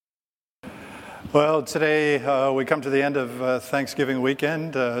Well, today we come to the end of Thanksgiving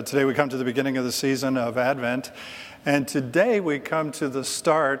weekend. Today we come to the beginning of the season of Advent. And today we come to the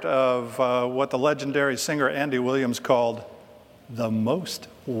start of what the legendary singer Andy Williams called the most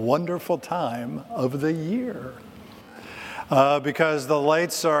wonderful time of the year. Because the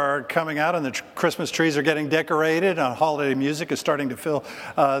lights are coming out and the Christmas trees are getting decorated and holiday music is starting to fill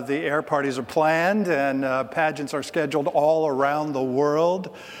the air. Parties are planned and pageants are scheduled all around the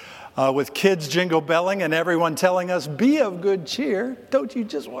world. With kids jingle belling and everyone telling us, be of good cheer. Don't you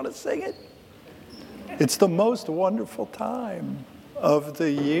just want to sing it? It's the most wonderful time of the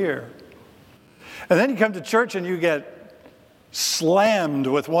year. And then you come to church and you get slammed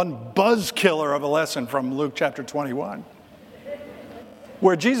with one buzz killer of a lesson from Luke chapter 21,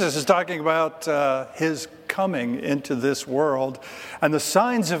 where Jesus is talking about his coming into this world and the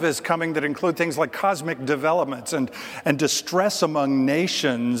signs of his coming that include things like cosmic developments and distress among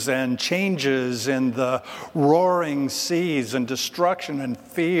nations and changes in the roaring seas and destruction and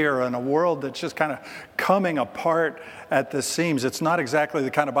fear and a world that's just kind of coming apart at the seams. It's not exactly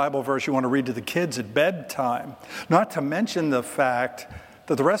the kind of Bible verse you want to read to the kids at bedtime. Not to mention the fact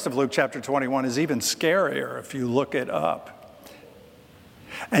that the rest of Luke chapter 21 is even scarier if you look it up.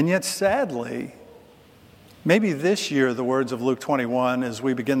 And yet, sadly, maybe this year the words of Luke 21 as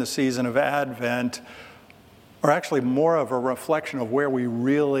we begin the season of Advent are actually more of a reflection of where we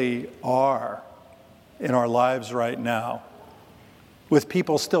really are in our lives right now. With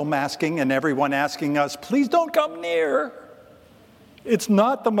people still masking and everyone asking us, please don't come near. It's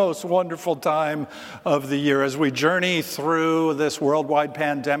not the most wonderful time of the year as we journey through this worldwide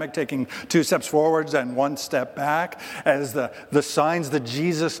pandemic, taking 2 steps forwards and 1 step back, as the signs that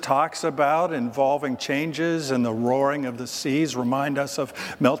Jesus talks about involving changes and the roaring of the seas remind us of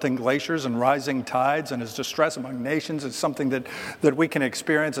melting glaciers and rising tides, and his distress among nations is something that we can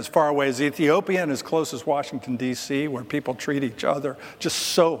experience as far away as Ethiopia and as close as Washington, D.C., where people treat each other just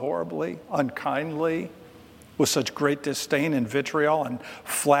so horribly, unkindly, with such great disdain and vitriol and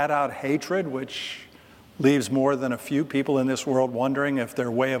flat-out hatred, which leaves more than a few people in this world wondering if their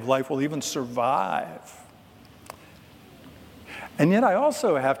way of life will even survive. And yet I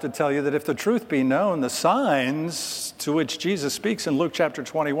also have to tell you that if the truth be known, the signs to which Jesus speaks in Luke chapter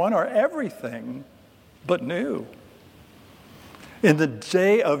 21 are everything but new. In the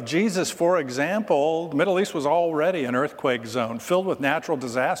day of Jesus, for example, the Middle East was already an earthquake zone filled with natural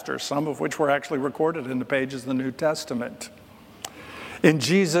disasters, some of which were actually recorded in the pages of the New Testament. In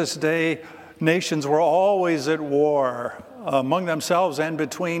Jesus' day, nations were always at war among themselves and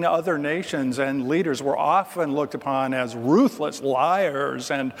between other nations, and leaders were often looked upon as ruthless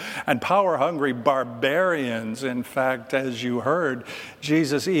liars and power-hungry barbarians. In fact, as you heard,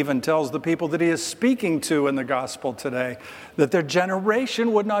 Jesus even tells the people that he is speaking to in the gospel today that their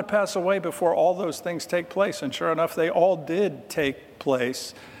generation would not pass away before all those things take place. And sure enough, they all did take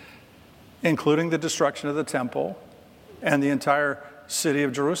place, including the destruction of the temple and the entire city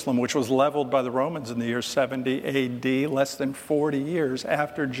of Jerusalem, which was leveled by the Romans in the year 70 AD, less than 40 years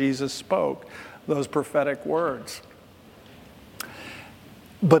after Jesus spoke those prophetic words.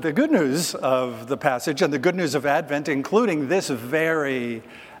 But the good news of the passage and the good news of Advent, including this very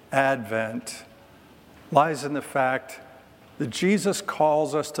Advent, lies in the fact that Jesus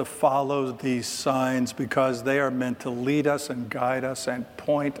calls us to follow these signs because they are meant to lead us and guide us and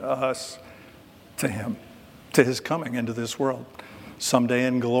point us to him, to his coming into this world. Someday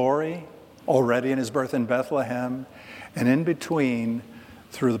in glory, already in his birth in Bethlehem, and in between,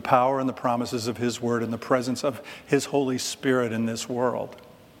 through the power and the promises of his word and the presence of his Holy Spirit in this world.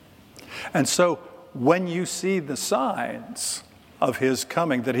 And so when you see the signs of his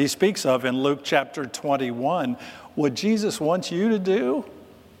coming that he speaks of in Luke chapter 21, what Jesus wants you to do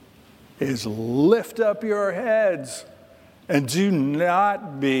is lift up your heads. And do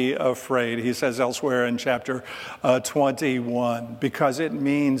not be afraid, he says elsewhere in chapter 21, because it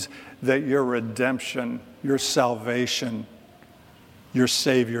means that your redemption, your salvation, your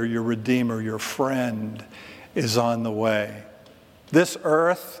Savior, your Redeemer, your friend is on the way. This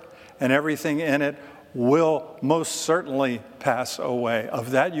earth and everything in it will most certainly pass away.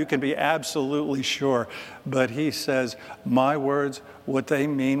 Of that you can be absolutely sure. But he says, my words, what they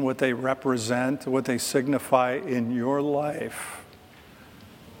mean, what they represent, what they signify in your life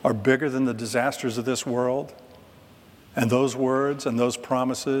are bigger than the disasters of this world. And those words and those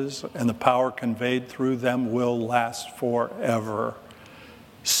promises and the power conveyed through them will last forever.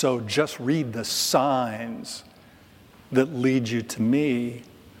 So just read the signs that lead you to me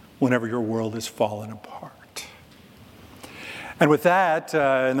whenever your world is falling apart. And with that,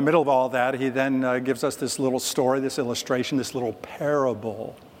 in the middle of all that, he then gives us this little story, this illustration, this little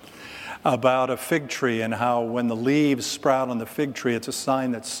parable about a fig tree and how when the leaves sprout on the fig tree, it's a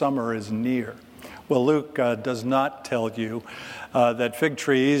sign that summer is near. Well, Luke does not tell you that fig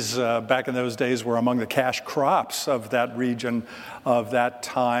trees back in those days were among the cash crops of that region of that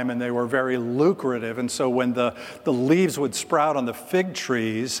time, and they were very lucrative. And so when the leaves would sprout on the fig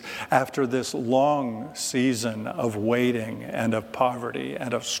trees after this long season of waiting and of poverty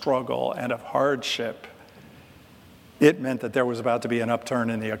and of struggle and of hardship, it meant that there was about to be an upturn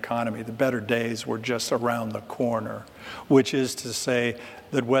in the economy. The better days were just around the corner, which is to say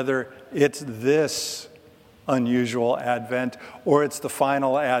that whether it's this unusual Advent, or it's the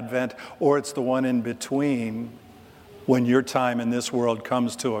final Advent, or it's the one in between, when your time in this world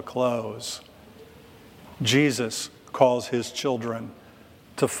comes to a close, Jesus calls his children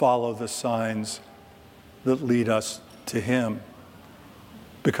to follow the signs that lead us to him,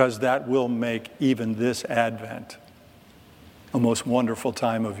 because that will make even this Advent a most wonderful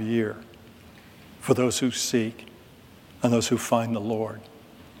time of year for those who seek and those who find the Lord.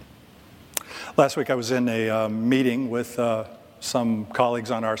 Last week I was in a meeting with some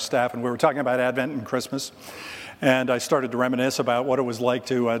colleagues on our staff, and we were talking about Advent and Christmas. And I started to reminisce about what it was like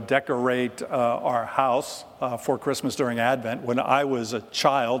to decorate our house for Christmas during Advent when I was a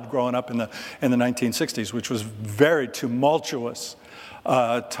child growing up in the 1960s, which was very tumultuous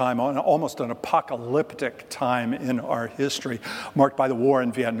time, almost an apocalyptic time in our history, marked by the war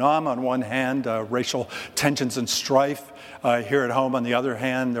in Vietnam on one hand, racial tensions and strife here at home on the other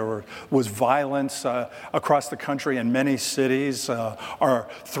hand. There was violence across the country in many cities. Our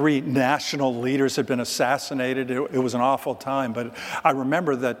three national leaders had been assassinated. It was an awful time, but I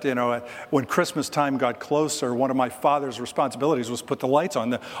remember that when Christmas time got closer, one of my father's responsibilities was put the lights on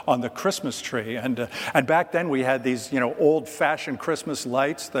the Christmas tree, and back then we had these old-fashioned Christmas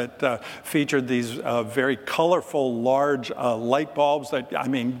lights that featured these very colorful, large light bulbs that,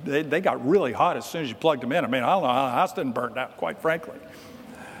 they got really hot as soon as you plugged them in. I don't know how the house didn't burn down, quite frankly.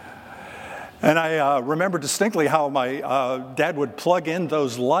 And I remember distinctly how my dad would plug in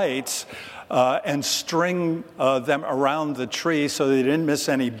those lights and string them around the tree so they didn't miss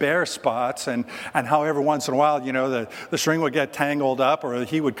any bare spots, and how every once in a while, the string would get tangled up, or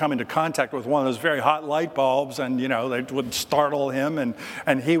he would come into contact with one of those very hot light bulbs, and they would startle him,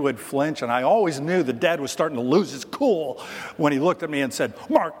 and he would flinch. And I always knew that Dad was starting to lose his cool when he looked at me and said,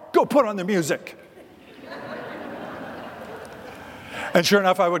 "Mark, go put on the music." And sure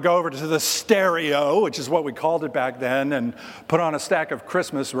enough, I would go over to the stereo, which is what we called it back then, and put on a stack of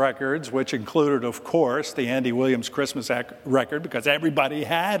Christmas records, which included, of course, the Andy Williams Christmas record, because everybody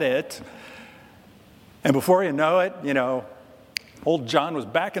had it. And before you know it, old John was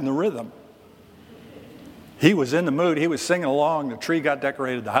back in the rhythm. He was in the mood. He was singing along. The tree got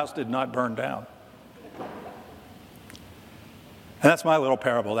decorated. The house did not burn down. And that's my little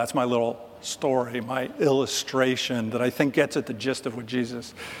parable. That's my little story, my illustration that I think gets at the gist of what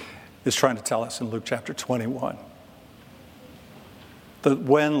Jesus is trying to tell us in Luke chapter 21. That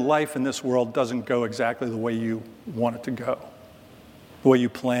when life in this world doesn't go exactly the way you want it to go, the way you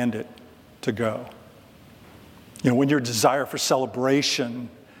planned it to go, when your desire for celebration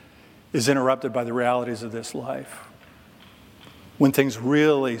is interrupted by the realities of this life, when things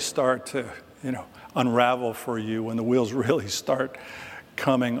really start to, unravel for you, when the wheels really start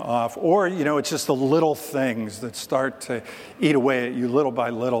coming off, or it's just the little things that start to eat away at you little by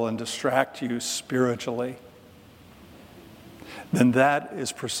little and distract you spiritually, then that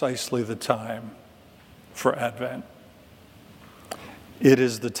is precisely the time for Advent. It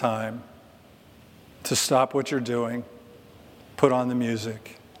is the time to stop what you're doing, put on the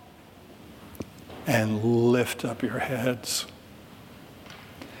music, and lift up your heads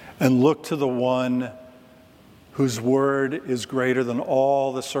and look to the one whose word is greater than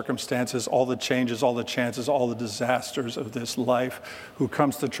all the circumstances, all the changes, all the chances, all the disasters of this life, who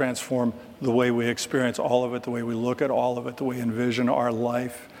comes to transform the way we experience all of it, the way we look at all of it, the way we envision our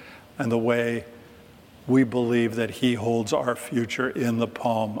life, and the way we believe that he holds our future in the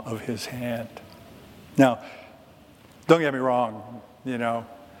palm of his hand. Now, don't get me wrong,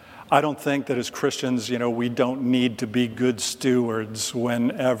 I don't think that as Christians, we don't need to be good stewards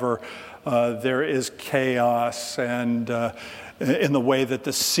whenever there is chaos and in the way that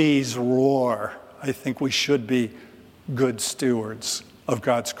the seas roar. I think we should be good stewards of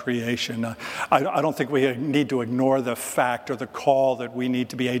God's creation. I don't think we need to ignore the fact or the call that we need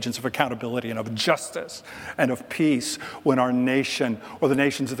to be agents of accountability and of justice and of peace when our nation or the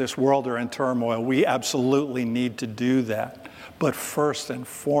nations of this world are in turmoil. We absolutely need to do that. But first and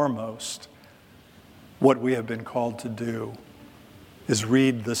foremost, what we have been called to do is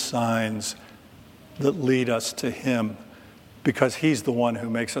read the signs that lead us to him because he's the one who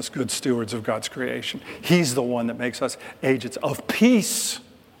makes us good stewards of God's creation. He's the one that makes us agents of peace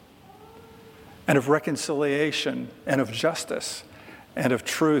and of reconciliation and of justice and of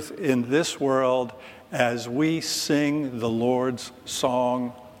truth in this world as we sing the Lord's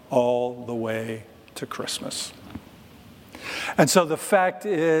song all the way to Christmas. And so the fact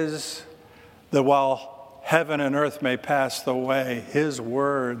is that while heaven and earth may pass away, his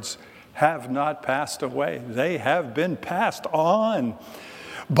words have not passed away. They have been passed on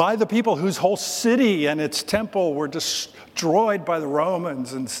by the people whose whole city and its temple were destroyed by the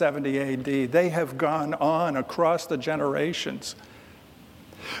Romans in 70 AD. They have gone on across the generations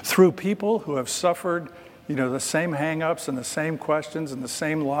through people who have suffered, the same hang-ups and the same questions and the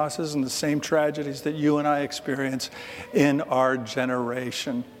same losses and the same tragedies that you and I experience in our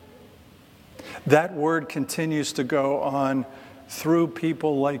generation. That word continues to go on through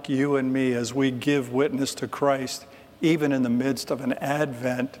people like you and me as we give witness to Christ, even in the midst of an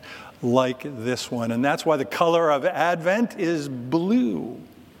Advent like this one. And that's why the color of Advent is blue.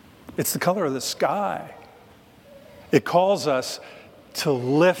 It's the color of the sky. It calls us to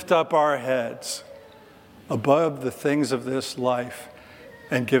lift up our heads above the things of this life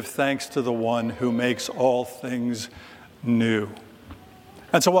and give thanks to the one who makes all things new.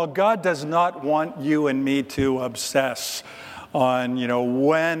 And so while God does not want you and me to obsess on,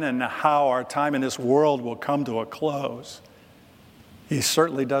 when and how our time in this world will come to a close, he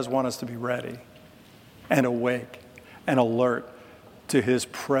certainly does want us to be ready and awake and alert to his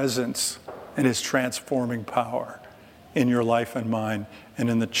presence and his transforming power in your life and mine and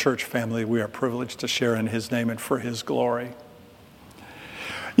in the church family we are privileged to share in his name and for his glory.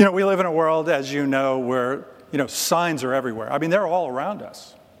 We live in a world, as you know, where, signs are everywhere. I mean, they're all around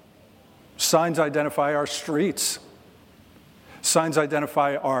us. Signs identify our streets. Signs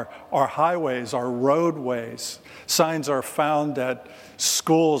identify our highways, our roadways. Signs are found at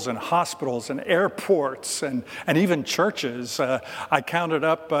schools and hospitals and airports and even churches. I counted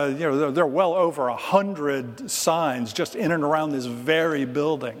up, there are well over 100 signs just in and around this very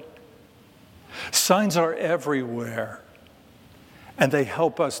building. Signs are everywhere, and they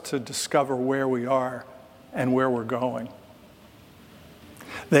help us to discover where we are and where we're going.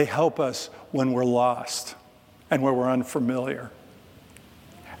 They help us when we're lost and where we're unfamiliar.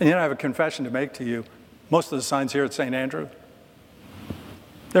 And I have a confession to make to you. Most of the signs here at St. Andrew,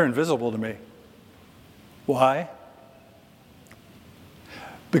 they're invisible to me. Why?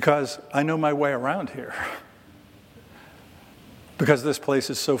 Because I know my way around here. Because this place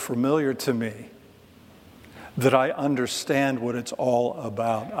is so familiar to me that I understand what it's all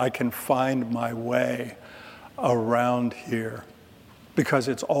about. I can find my way around here because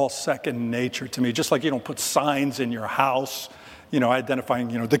it's all second nature to me. Just like you don't put signs in your house, identifying,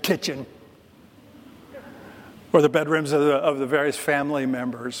 the kitchen or the bedrooms of the various family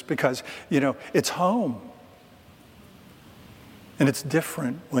members because, it's home. And it's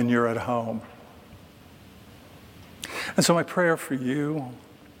different when you're at home. And so my prayer for you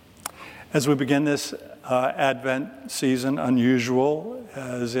as we begin this Advent season, unusual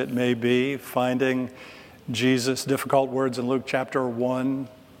as it may be, finding Jesus' difficult words in Luke chapter 1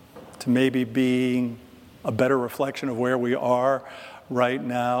 to maybe being a better reflection of where we are right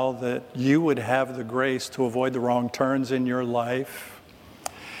now, that you would have the grace to avoid the wrong turns in your life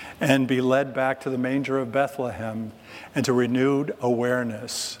and be led back to the manger of Bethlehem and to renewed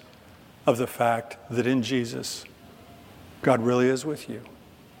awareness of the fact that in Jesus, God really is with you,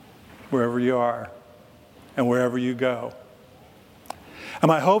 wherever you are and wherever you go. And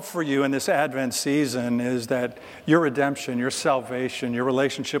my hope for you in this Advent season is that your redemption, your salvation, your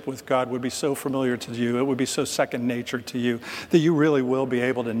relationship with God would be so familiar to you, it would be so second nature to you, that you really will be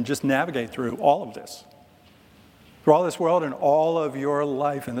able to just navigate through all of this. Through all this world and all of your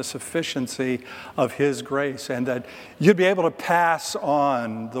life in the sufficiency of his grace, and that you'd be able to pass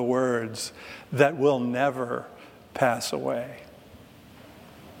on the words that will never pass away.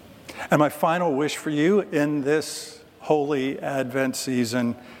 And my final wish for you in this holy Advent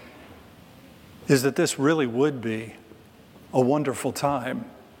season is that this really would be a wonderful time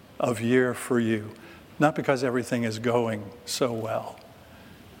of year for you. Not because everything is going so well,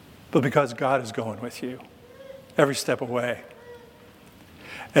 but because God is going with you every step away.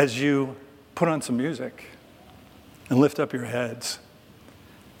 As you put on some music and lift up your heads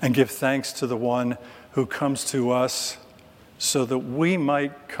and give thanks to the one who comes to us so that we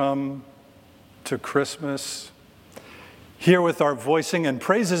might come to Christmas here with our voicing and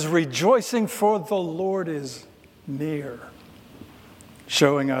praises, rejoicing, for the Lord is near,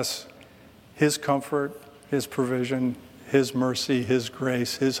 showing us his comfort, his provision, his mercy, his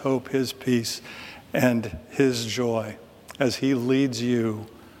grace, his hope, his peace, and his joy as he leads you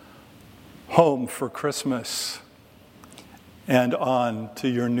home for Christmas and on to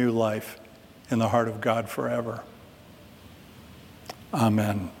your new life in the heart of God forever.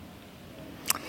 Amen.